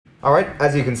All right,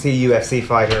 as you can see, UFC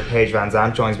fighter Paige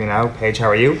VanZant joins me now. Paige, how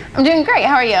are you? I'm doing great.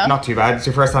 How are you? Not too bad. It's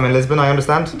your first time in Lisbon, I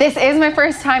understand? This is my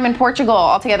first time in Portugal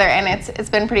altogether, and it's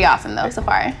been pretty awesome though so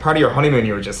far. Part of your honeymoon,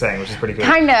 you were just saying, which is pretty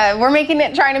cool. Kinda. We're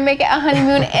trying to make it a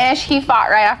honeymoon-ish. He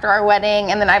fought right after our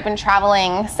wedding, and then I've been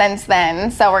traveling since then.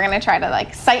 So we're gonna try to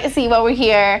like sightsee while we're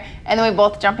here, and then we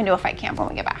both jump into a fight camp when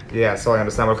we get back. Yeah, so I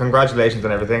understand. Well, congratulations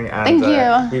on everything. And,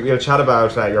 Thank you. We'll chat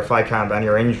about your fight camp and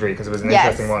your injury, because it was an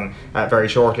interesting one very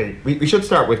shortly. We should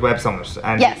start with Web Summit.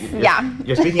 And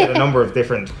you're speaking at a number of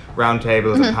different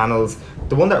roundtables and panels.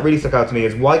 The one that really stuck out to me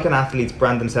is why can athletes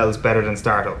brand themselves better than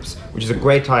startups, which is a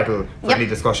great title for any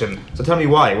discussion. So tell me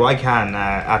why. Why can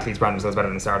athletes brand themselves better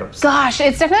than startups? Gosh,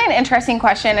 it's definitely an interesting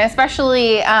question,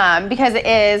 especially because it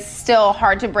is still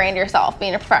hard to brand yourself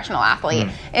being a professional athlete.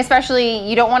 Especially,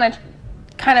 you don't want to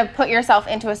kind of put yourself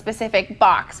into a specific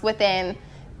box within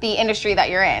the industry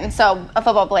that you're in. So a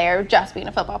football player just being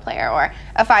a football player, or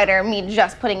a fighter, me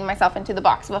just putting myself into the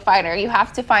box of a fighter. You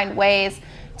have to find ways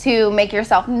to make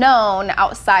yourself known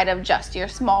outside of just your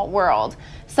small world.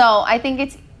 So I think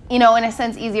it's, in a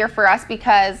sense, easier for us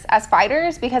because as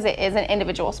fighters, because it is an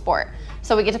individual sport.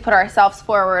 So we get to put ourselves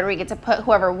forward, we get to put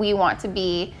whoever we want to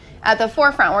be at the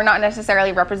forefront. We're not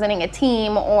necessarily representing a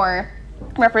team or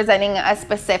representing a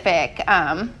specific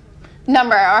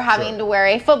number or having to wear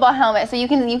a football helmet, so you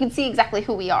can see exactly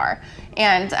who we are.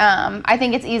 And I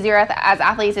think it's easier as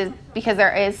athletes is because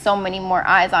there is so many more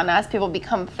eyes on us. People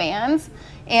become fans,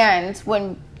 and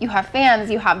when you have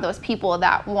fans, you have those people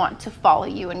that want to follow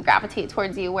you and gravitate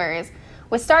towards you, whereas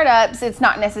with startups, it's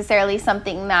not necessarily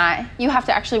something that you have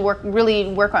to actually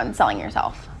really work on selling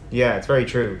yourself. Yeah, it's very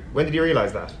true. When did you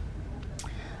realize that?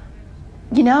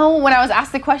 When I was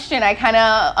asked the question, I kind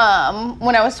of,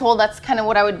 when I was told that's kind of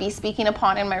what I would be speaking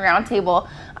upon in my roundtable,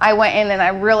 I went in and I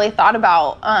really thought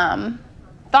about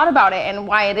it and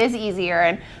why it is easier.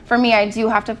 And for me, I do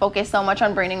have to focus so much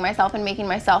on branding myself and making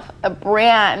myself a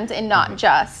brand and not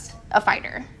just a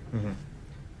fighter.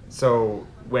 So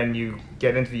when you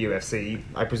get into the UFC,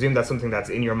 I presume that's something that's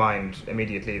in your mind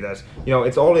immediately, that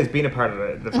it's always been a part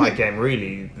of the fight game,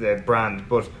 really, the brand,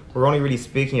 but we're only really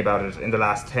speaking about it in the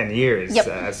last 10 years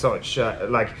as such.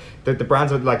 Like the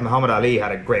brands like Muhammad Ali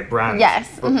had a great brand,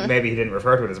 but maybe he didn't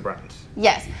refer to it as a brand.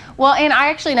 Yes. Well, and I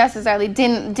actually necessarily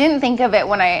didn't think of it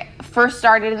when I first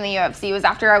started in the UFC. It was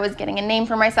after I was getting a name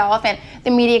for myself, and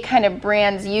the media kind of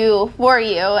brands you for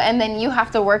you, and then you have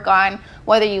to work on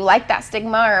whether you like that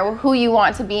stigma or who you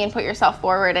want to be and put yourself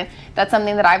forward. And that's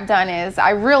something that I've done, is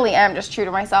I really am just true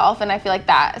to myself, and I feel like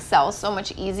that sells so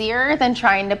much easier than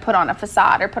trying to put on a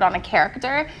facade or put on a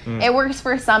character. It works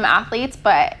for some athletes,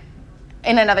 but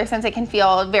in another sense it can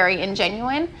feel very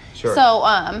ingenuine. So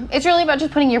it's really about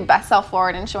just putting your best self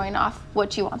forward and showing off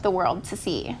what you want the world to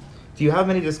see. Do you have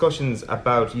many discussions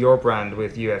about your brand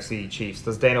with UFC chiefs?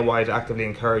 Does Dana White actively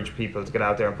encourage people to get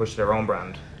out there and push their own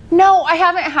brand? No, I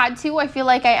haven't had to. I feel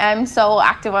like I am so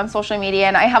active on social media,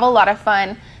 and I have a lot of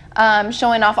fun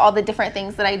showing off all the different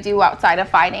things that I do outside of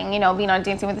fighting, being on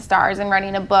Dancing with the Stars and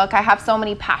writing a book. I have so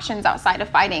many passions outside of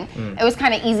fighting. It was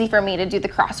kind of easy for me to do the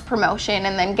cross promotion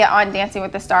and then get on Dancing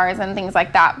with the Stars and things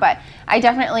like that. But I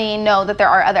definitely know that there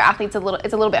are other athletes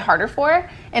it's a little bit harder for,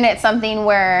 and it's something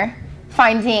where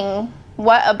finding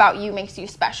what about you makes you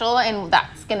special, and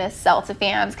that's gonna sell to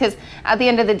fans, because at the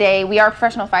end of the day, we are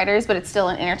professional fighters, but it's still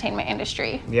an entertainment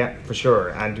industry. Yeah, for sure.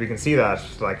 And we can see that,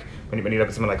 like, when you look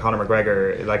at someone like Conor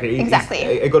McGregor, like, he's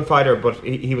a good fighter, but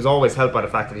he was always helped by the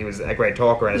fact that he was a great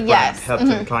talker, and his brand helped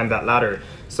him climb that ladder.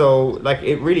 So, like,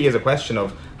 it really is a question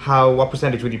of what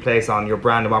percentage would you place on your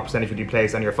brand and what percentage would you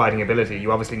place on your fighting ability.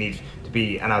 You obviously need to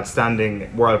be an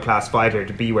outstanding world-class fighter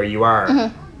to be where you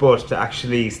are. But to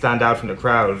actually stand out from the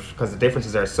crowd, because the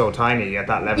differences are so tiny at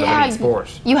that level of any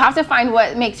sport. You have to find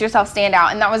what makes yourself stand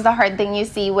out, and that was the hard thing you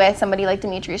see with somebody like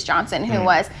Demetrius Johnson, who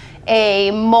was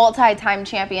a multi-time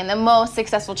champion, the most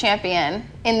successful champion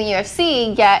in the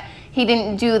UFC, yet he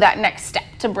didn't do that next step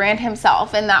to brand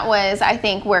himself. And that was, I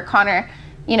think, where Conor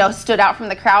stood out from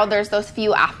the crowd. There's those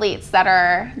few athletes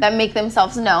that make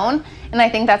themselves known, and I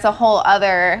think that's a whole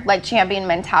other champion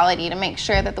mentality to make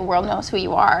sure that the world knows who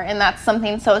you are, and that's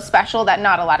something so special that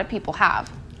not a lot of people have.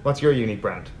 What's your unique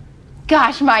brand?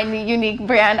 Gosh, my unique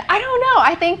brand, I don't know.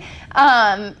 I think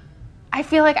I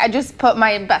feel like I just put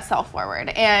my best self forward,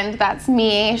 and that's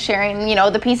me sharing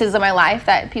the pieces of my life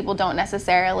that people don't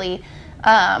necessarily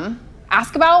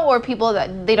ask about, or people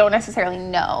that they don't necessarily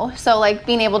know. So like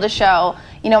being able to show,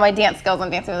 my dance skills on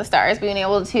Dancing with the Stars, being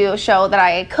able to show that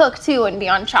I cook too and be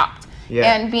on Chopped,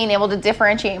 and being able to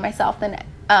differentiate myself than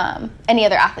any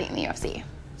other athlete in the UFC.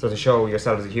 So to show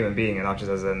yourself as a human being and not just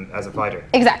as a fighter.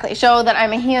 Exactly. Show that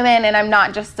I'm a human and I'm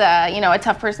not just a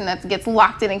tough person that gets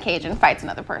locked in a cage and fights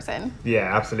another person.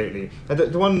 Yeah, absolutely.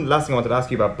 The one last thing I wanted to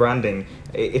ask you about branding,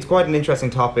 it's quite an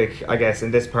interesting topic, I guess, in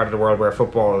this part of the world where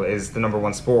football is the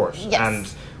 #1 sport. Yes.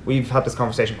 And we've had this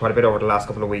conversation quite a bit over the last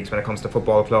couple of weeks when it comes to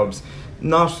football clubs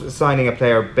not signing a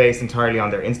player based entirely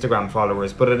on their Instagram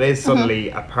followers, but it is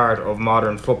suddenly a part of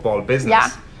modern football business.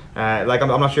 Yeah. I'm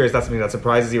not sure if that's something that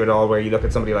surprises you at all, where you look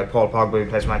at somebody like Paul Pogba who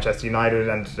plays for Manchester United,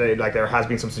 and there has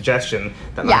been some suggestion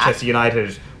that Manchester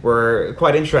United were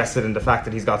quite interested in the fact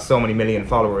that he's got so many million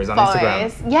followers on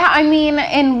Instagram. Yeah, I mean,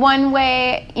 in one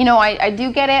way, I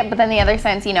do get it, but then the other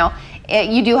sense,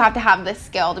 you do have to have the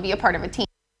skill to be a part of a team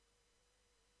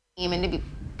and to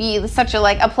be such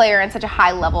a player in such a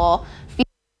high level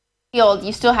field.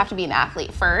 You still have to be an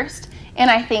athlete first. And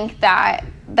I think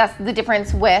that's the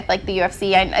difference with the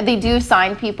UFC. They do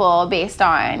sign people based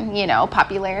on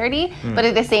popularity, but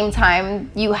at the same time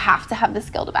you have to have the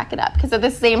skill to back it up, because at the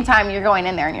same time you're going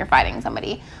in there and you're fighting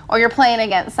somebody or you're playing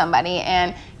against somebody,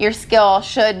 and your skill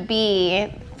should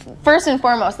be first and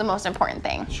foremost the most important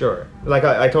thing. Sure,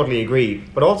 I totally agree.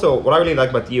 But also what I really like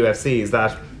about the UFC is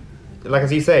that,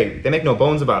 as you say, they make no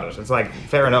bones about it. It's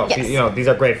fair enough. Yes. These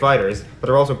are great fighters, but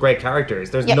they're also great characters.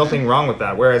 There's nothing wrong with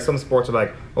that. Whereas some sports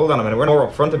are hold on a minute, we're more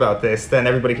upfront about this, then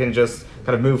everybody can just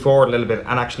kind of move forward a little bit,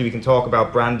 and actually we can talk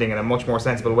about branding in a much more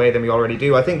sensible way than we already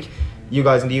do. I think you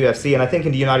guys in the UFC, and I think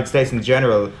in the United States in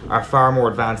general, are far more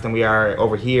advanced than we are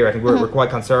over here. I think we're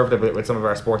quite conservative with some of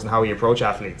our sports and how we approach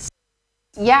athletes.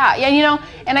 Yeah,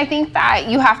 and I think that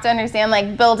you have to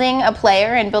understand, building a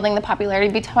player and building the popularity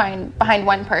behind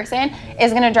one person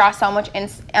is going to draw so much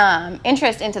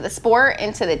interest into the sport,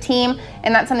 into the team,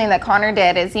 and that's something that Conor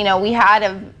did. Is we had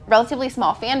a relatively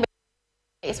small fan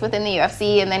base within the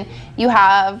UFC, and then you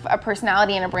have a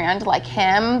personality and a brand like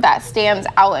him that stands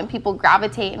out, and people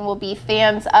gravitate and will be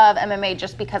fans of MMA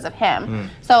just because of him.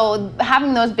 So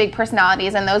having those big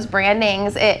personalities and those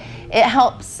brandings, it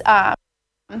helps.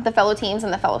 The fellow teams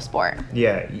and the fellow sport.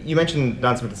 Yeah, you mentioned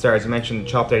Dancing with the Stars, you mentioned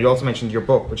Chop there, you also mentioned your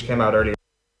book, which came out earlier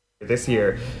this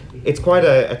year. It's quite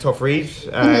a tough read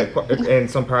in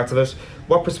some parts of it.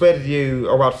 What persuaded you,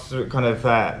 or what kind of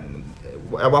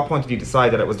at what point did you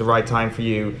decide that it was the right time for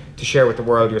you to share with the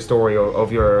world your story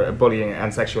of your bullying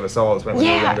and sexual assaults when you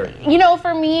were younger?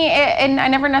 For me, and I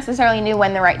never necessarily knew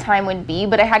when the right time would be,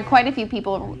 but I had quite a few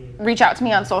people reach out to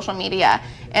me on social media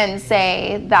and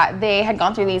say that they had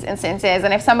gone through these instances,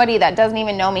 and if somebody that doesn't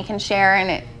even know me can share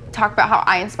and talk about how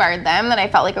I inspired them, then I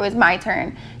felt like it was my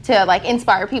turn to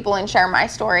inspire people and share my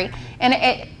story. And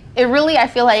it really, I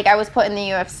feel like I was put in the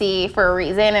UFC for a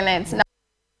reason, and it's not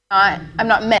I'm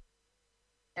not meant.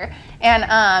 And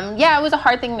it was a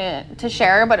hard thing to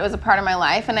share, but it was a part of my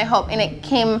life, and it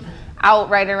came out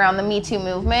right around the Me Too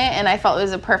movement, and I felt it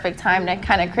was a perfect time to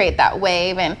kind of create that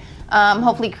wave and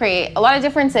hopefully create a lot of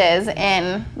differences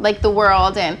in the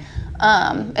world, and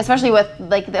especially with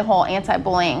the whole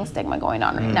anti-bullying stigma going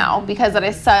on right now, because it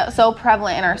is so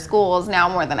prevalent in our schools now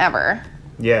more than ever.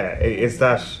 Yeah, is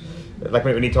that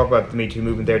when you talk about the Me Too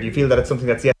movement there, do you feel that it's something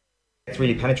that's yet to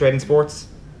really penetrate in sports?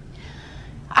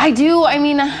 I do. I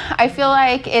mean, I feel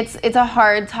like it's a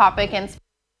hard topic in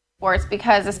sports,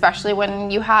 because especially when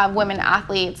you have women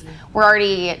athletes, we're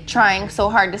already trying so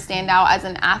hard to stand out as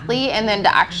an athlete, and then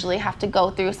to actually have to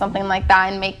go through something like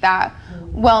that and make that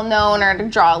well known or to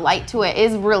draw a light to it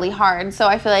is really hard. So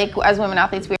I feel like as women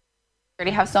athletes, we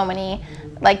already have so many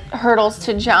hurdles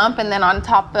to jump, and then on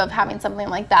top of having something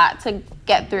like that to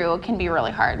get through, it can be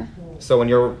really hard. So when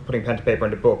you're putting pen to paper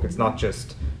in the book, it's not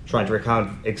just trying to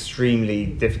recount extremely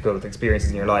difficult experiences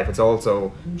in your life, it's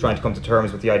also trying to come to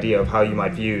terms with the idea of how you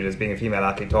might view it as being a female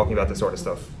athlete talking about this sort of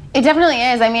stuff. It definitely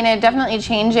is. I mean, it definitely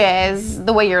changes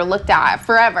the way you're looked at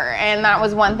forever, and that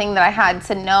was one thing that I had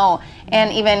to know.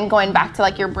 And even going back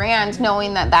to your brand,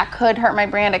 knowing that could hurt my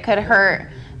brand, it could hurt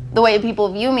the way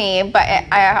people view me, but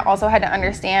I also had to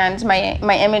understand my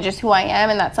image is who I am,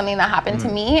 and that's something that happened to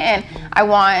me, and I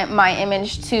want my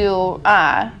image to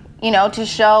to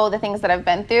show the things that I've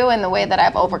been through and the way that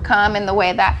I've overcome, and the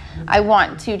way that I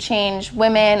want to change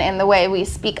women, and the way we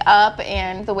speak up,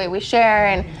 and the way we share,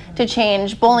 and to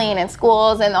change bullying in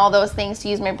schools and all those things, to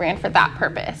use my brand for that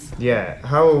purpose. Yeah.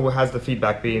 How has the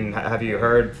feedback been? Have you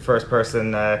heard first-person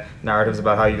narratives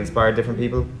about how you've inspired different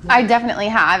people? I definitely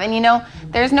have. And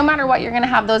there's no matter what, you're going to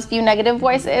have those few negative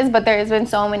voices, but there's been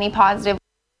so many positive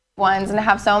ones, and to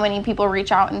have so many people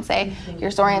reach out and say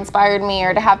your story inspired me,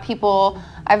 or to have people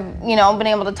I've been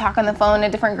able to talk on the phone to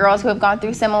different girls who have gone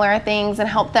through similar things and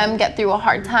help them get through a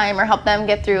hard time, or help them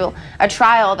get through a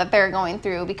trial that they're going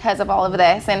through because of all of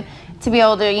this, and to be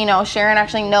able to share and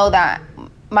actually know that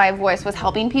my voice was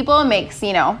helping people makes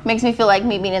me feel like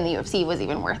me being in the UFC was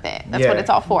even worth it. That's what it's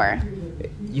all for.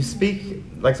 You speak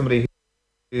like somebody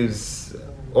who's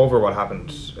over what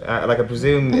happened. Like I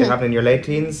presume it happened in your late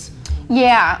teens?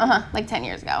 Yeah, like 10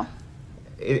 years ago.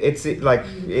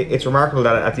 It's remarkable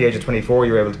that at the age of 24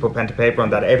 you were able to put pen to paper on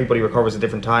that. Everybody recovers at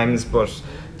different times, but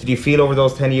did you feel over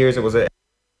those 10 years it was a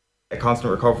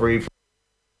constant recovery?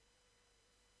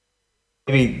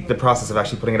 Maybe the process of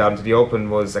actually putting it out into the open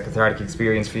was a cathartic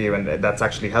experience for you, and that's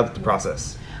actually helped the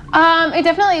process. It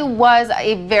definitely was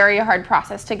a very hard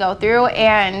process to go through,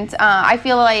 and I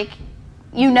feel like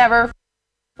you never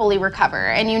fully recover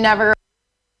and you never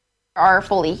are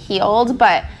fully healed,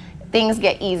 but things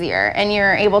get easier and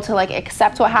you're able to like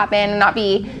accept what happened and not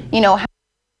be,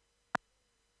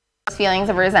 feelings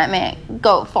of resentment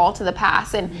fall to the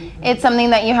past. And it's something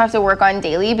that you have to work on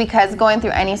daily, because going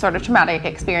through any sort of traumatic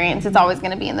experience, it's always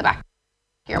going to be in the back of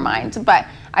your mind. But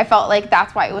I felt like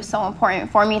that's why it was so important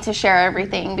for me to share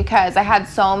everything, because I had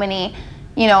so many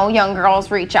young girls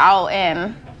reach out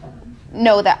and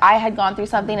know that I had gone through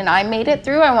something and I made it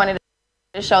through. I wanted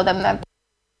to show them that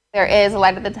there is a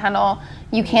light at the tunnel.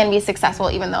 You can be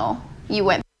successful even though you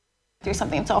went through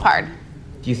something so hard.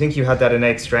 Do you think you had that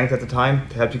innate strength at the time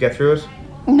to help you get through it?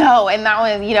 No, and that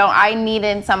was, I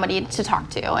needed somebody to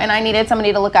talk to, and I needed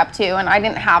somebody to look up to, and I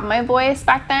didn't have my voice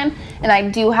back then, and I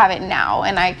do have it now,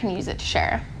 and I can use it to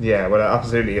share. Yeah, well,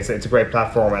 absolutely. It's a great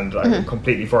platform, and I'm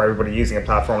completely for everybody using a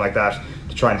platform like that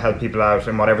to try and help people out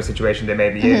in whatever situation they may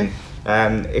be in.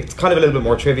 It's kind of a little bit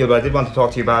more trivial, but I did want to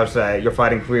talk to you about your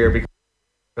fighting career,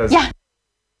 because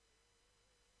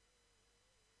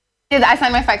I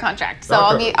signed my fight contract, so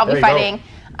I'll be fighting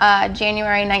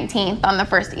January 19th on the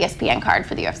first ESPN card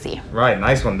for the UFC. Right,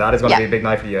 nice one. That is going to be a big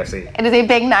night for the UFC. It is a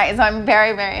big night, so I'm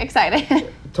very, very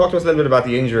excited. Talk to us a little bit about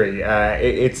the injury.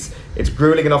 It's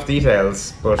grueling enough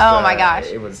details, but oh my gosh,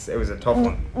 it was a tough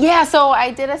one. Yeah, so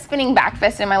I did a spinning back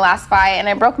fist in my last fight, and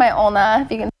I broke my ulna.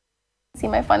 If you can see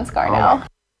my fun scar now.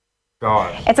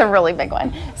 God. It's a really big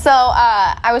one. So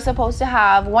I was supposed to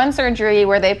have one surgery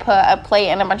where they put a plate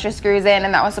and a bunch of screws in,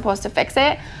 and that was supposed to fix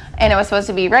it. And it was supposed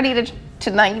to be ready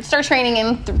to start training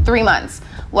in 3 months.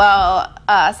 Well,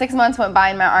 6 months went by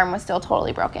and my arm was still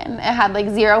totally broken. It had like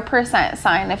 0%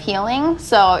 sign of healing,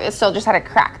 so it still just had a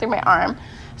crack through my arm.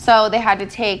 So they had to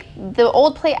take the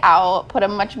old plate out, put a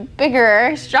much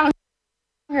bigger, stronger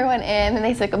one in, and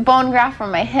they took a bone graft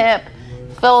from my hip,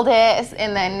 filled it,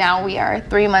 and then now we are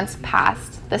 3 months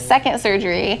past the second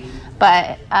surgery,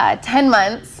 but 10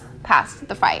 months past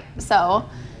the fight. So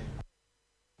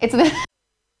it's been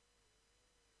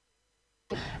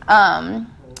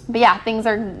but yeah, things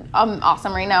are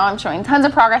awesome right now. I'm showing tons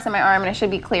of progress in my arm, and I should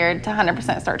be cleared to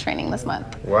 100% start training this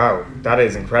month. Wow, that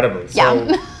is incredible. So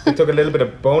they took a little bit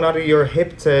of bone out of your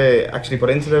hip to actually put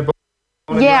into the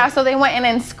bone? Yeah, so they went in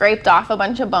and scraped off a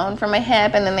bunch of bone from my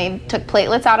hip, and then they took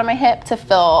platelets out of my hip to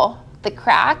fill the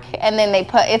crack, and then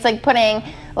it's like putting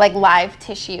like live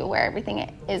tissue where everything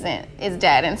is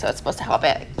dead, and so it's supposed to help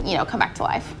it come back to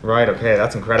life. Right, okay,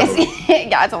 that's incredible.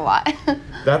 Yeah, it's a lot.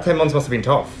 That 10 months must have been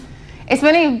tough. It's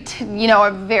been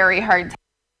a very hard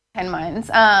 10 months,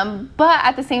 but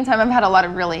at the same time I've had a lot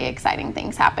of really exciting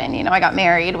things happen. I got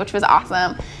married, which was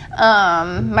awesome.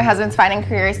 My husband's fighting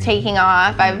career is taking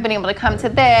off. I've been able to come to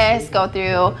this, go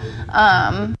through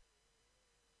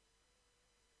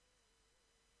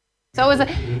so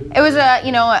it was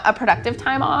a productive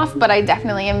time off, but I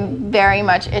definitely am very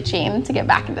much itching to get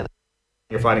back into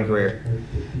your fighting career.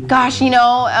 Gosh,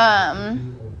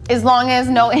 as long as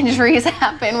no injuries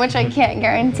happen, which I can't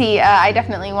guarantee, I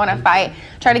definitely want to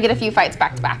try to get a few fights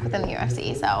back to back within the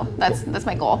UFC. So that's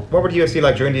my goal. What were the UFC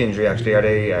like during the injury? Actually,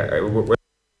 were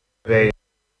they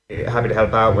happy to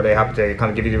help out? Were they happy to kind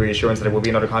of give you the reassurance that there will be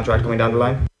another contract coming down the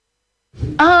line?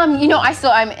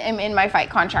 I'm in my fight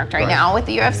contract right now with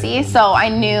the UFC, so I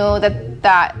knew that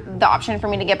the option for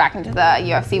me to get back into the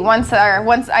UFC once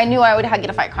I knew I would get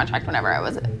a fight contract whenever I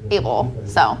was able.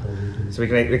 So we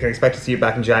can expect to see you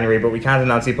back in January, but we can't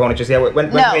announce the opponent just yet.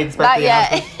 When no, can we expect not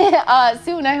yet.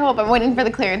 Soon, I hope. I'm waiting for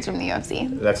the clearance from the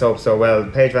UFC. Let's hope so. Well,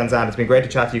 Paige VanZant, it's been great to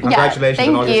chat to you. Congratulations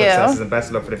on all your successes, and best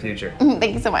of luck for the future.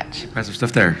 Thank you so much. Impressive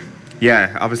stuff there.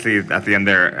 Yeah, obviously at the end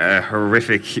there, a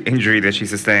horrific injury that she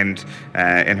sustained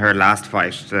in her last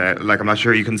fight. I'm not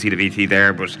sure you can see the VT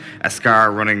there, but a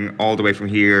scar running all the way from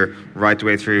here right the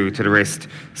way through to the wrist.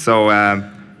 So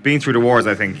being through the wars,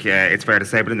 I think it's fair to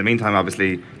say, but in the meantime,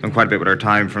 obviously, done quite a bit with her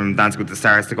time, from Dancing with the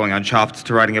Stars to going on Chopped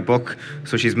to writing a book.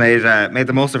 So she's made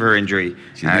the most of her injury.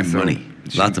 She's made money.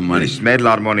 Lots of money. She's made a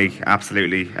lot of money,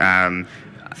 absolutely.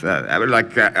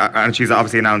 And she's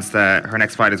obviously announced her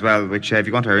next fight as well, which if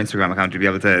you go onto her Instagram account, you'll be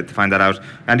able to find that out.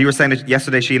 And you were saying that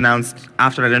yesterday she announced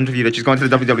after that interview that she's going to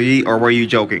the WWE, or were you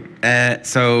joking?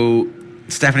 So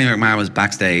Stephanie McMahon was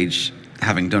backstage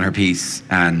having done her piece,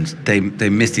 and they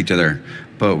missed each other.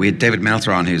 But we had David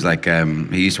Meltzer on, who's like,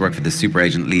 he used to work for the super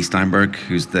agent Lee Steinberg,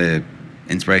 who's the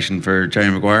inspiration for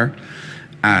Jerry Maguire.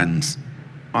 And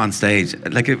on stage,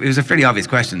 like, it was a fairly obvious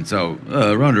question. So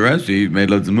Ronda Rousey made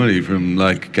loads of money from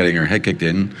like getting her head kicked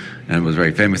in and was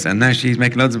very famous. And now she's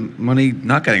making loads of money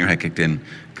not getting her head kicked in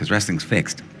because wrestling's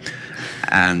fixed.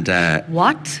 And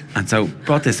what? And so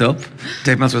brought this up.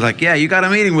 Dave Meltzer was like, yeah, you got a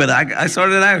meeting with it. I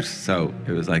sorted it out. So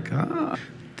it was like,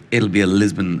 it'll be a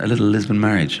little Lisbon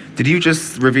marriage. Did you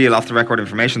just reveal off the record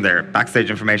information there, backstage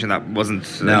information that wasn't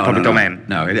public domain?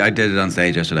 No, I did it on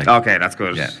stage yesterday. Okay, that's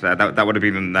good. Yeah. That would have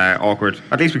been awkward.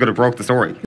 At least we could have broke the story.